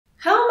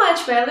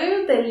much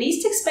value the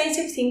least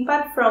expensive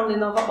ThinkPad from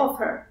Lenovo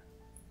offer?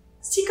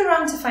 Stick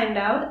around to find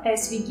out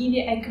as we give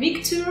you a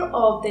quick tour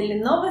of the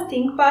Lenovo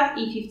ThinkPad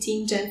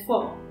E15 Gen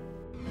 4.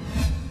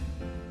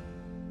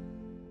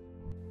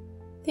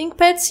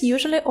 ThinkPads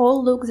usually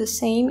all look the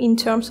same in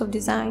terms of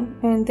design,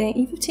 and the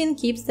E15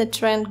 keeps the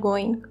trend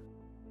going.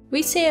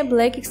 We see a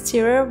black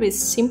exterior with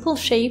simple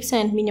shapes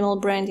and minimal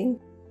branding.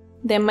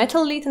 The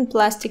metal lid and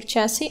plastic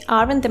chassis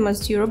aren't the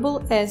most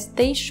durable as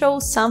they show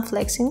some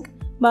flexing,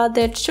 but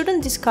that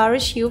shouldn't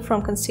discourage you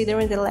from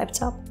considering the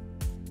laptop.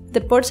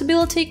 The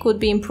portability could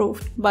be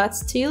improved, but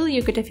still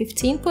you get a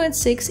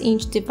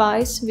 15.6-inch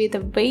device with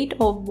a weight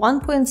of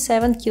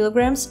 1.7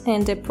 kilograms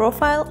and a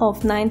profile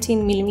of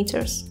 19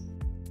 millimeters.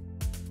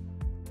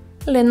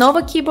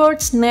 Lenovo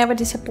keyboards never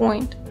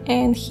disappoint,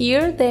 and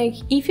here the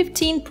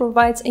E15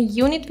 provides a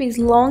unit with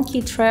long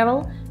key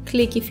travel,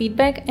 clicky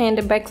feedback and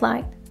a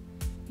backlight.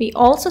 We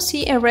also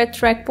see a red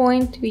track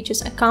point, which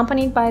is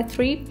accompanied by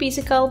 3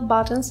 physical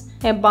buttons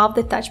above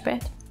the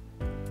touchpad.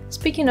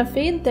 Speaking of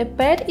it, the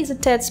pad is a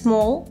tad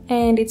small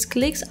and its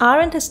clicks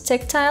aren't as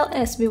tactile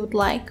as we would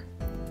like.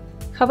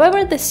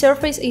 However, the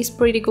surface is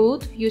pretty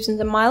good, using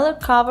the mylar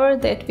cover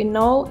that we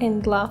know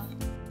and love.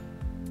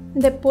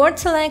 The port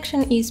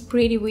selection is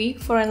pretty weak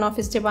for an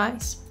office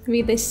device,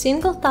 with a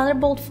single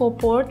Thunderbolt 4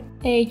 port,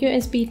 a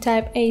USB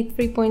Type-A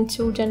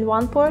 3.2 Gen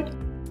 1 port,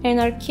 an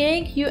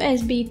archaic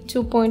USB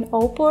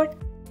 2.0 port,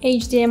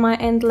 HDMI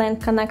and LAN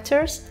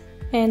connectors,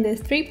 and a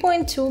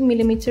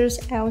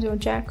 3.2mm audio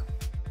jack.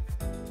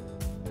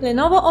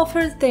 Lenovo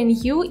offers the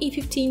new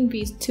E15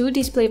 with 2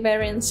 display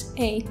variants,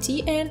 a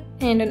TN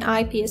and an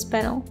IPS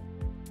panel.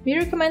 We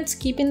recommend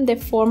skipping the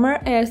former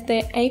as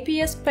the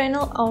IPS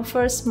panel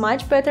offers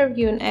much better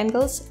viewing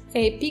angles,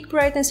 a peak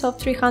brightness of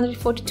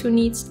 342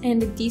 nits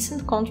and a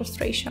decent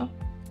contrast ratio.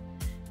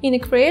 In the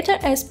creator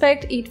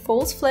aspect, it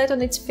falls flat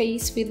on its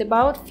face with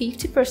about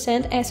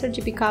 50%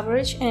 sRGB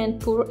coverage and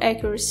poor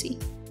accuracy.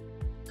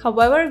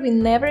 However, we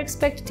never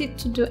expected it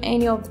to do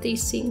any of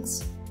these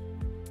things.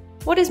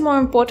 What is more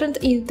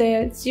important is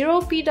the zero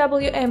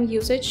PWM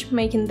usage,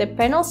 making the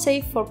panel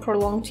safe for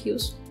prolonged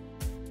use.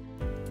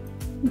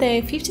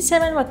 The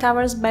 57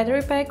 Wh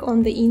battery pack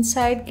on the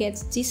inside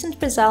gets decent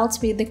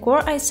results with the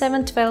Core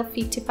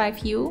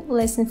i7-1255U,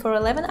 lasting for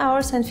 11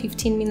 hours and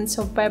 15 minutes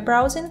of web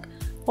browsing,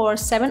 or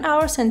 7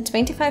 hours and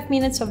 25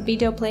 minutes of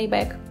video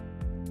playback.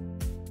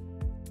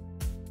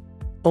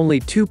 Only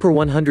 2 per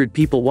 100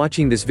 people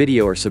watching this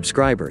video are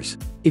subscribers.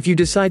 If you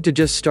decide to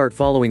just start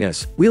following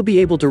us, we'll be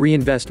able to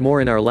reinvest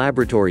more in our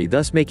laboratory,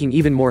 thus making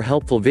even more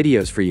helpful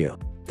videos for you.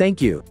 Thank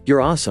you,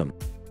 you're awesome.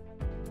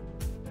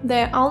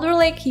 The Alder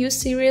Lake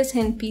U-Series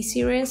and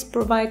P-Series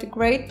provide a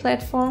great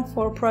platform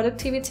for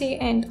productivity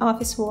and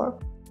office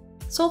work.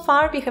 So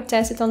far, we have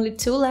tested only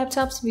 2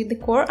 laptops with the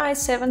Core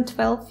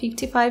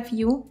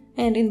i7-1255U,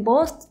 and in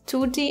both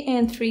 2D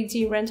and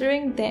 3D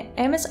rendering, the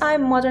MSI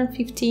Modern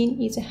 15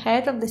 is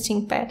ahead of the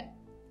ThinkPad.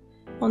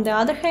 On the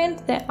other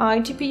hand, the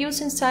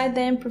iGPUs inside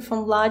them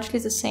perform largely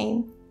the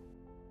same.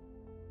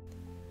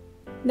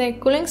 The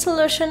cooling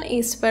solution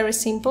is very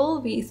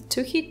simple, with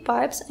 2 heat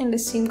pipes and a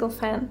single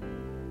fan.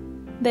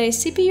 The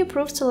CPU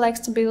proves to lack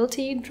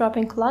stability,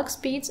 dropping clock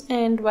speeds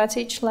and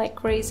wattage like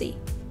crazy.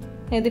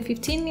 At the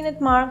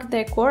 15-minute mark,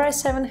 the Core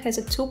i7 has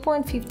a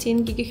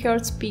 2.15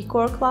 GHz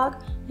P-core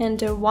clock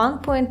and a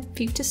 1.57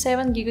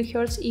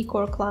 GHz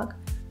E-core clock,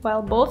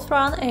 while both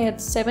run at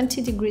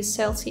 70 degrees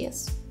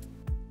Celsius.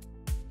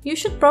 You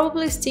should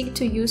probably stick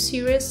to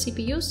U-Series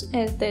CPUs,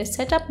 as the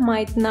setup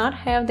might not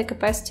have the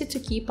capacity to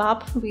keep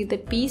up with the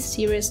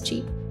P-Series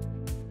chip.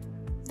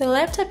 The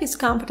laptop is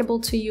comfortable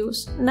to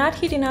use, not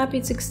heating up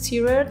its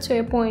exterior to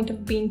a point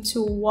of being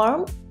too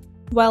warm,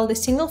 while the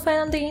single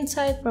fan on the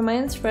inside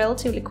remains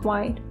relatively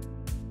quiet.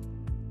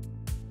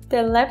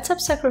 The laptop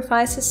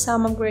sacrifices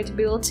some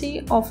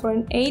upgradability,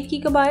 offering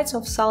 8GB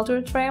of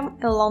soldered RAM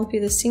along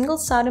with a single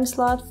SATA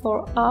slot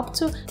for up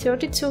to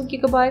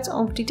 32GB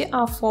of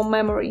DDR4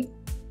 memory.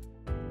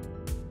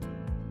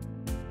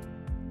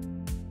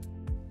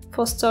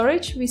 For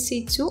storage, we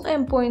see 2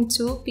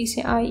 M.2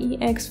 PCIe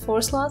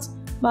X4 slots,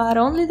 but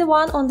only the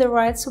one on the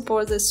right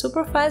supports the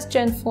superfast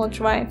Gen 4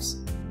 drives.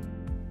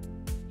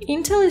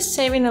 Intel is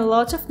saving a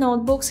lot of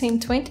notebooks in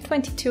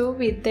 2022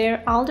 with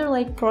their Alder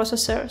Lake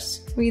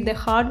processors, with the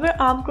hardware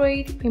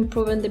upgrade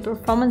improving the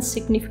performance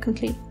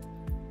significantly.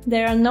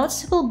 There are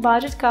noticeable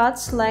budget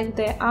cuts like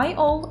the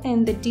I/O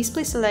and the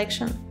display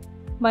selection,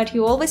 but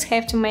you always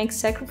have to make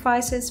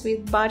sacrifices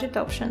with budget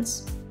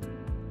options.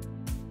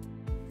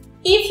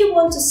 If you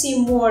want to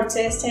see more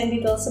tests and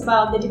details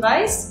about the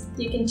device,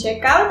 you can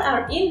check out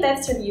our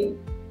in-depth review.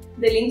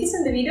 The link is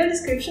in the video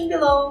description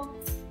below.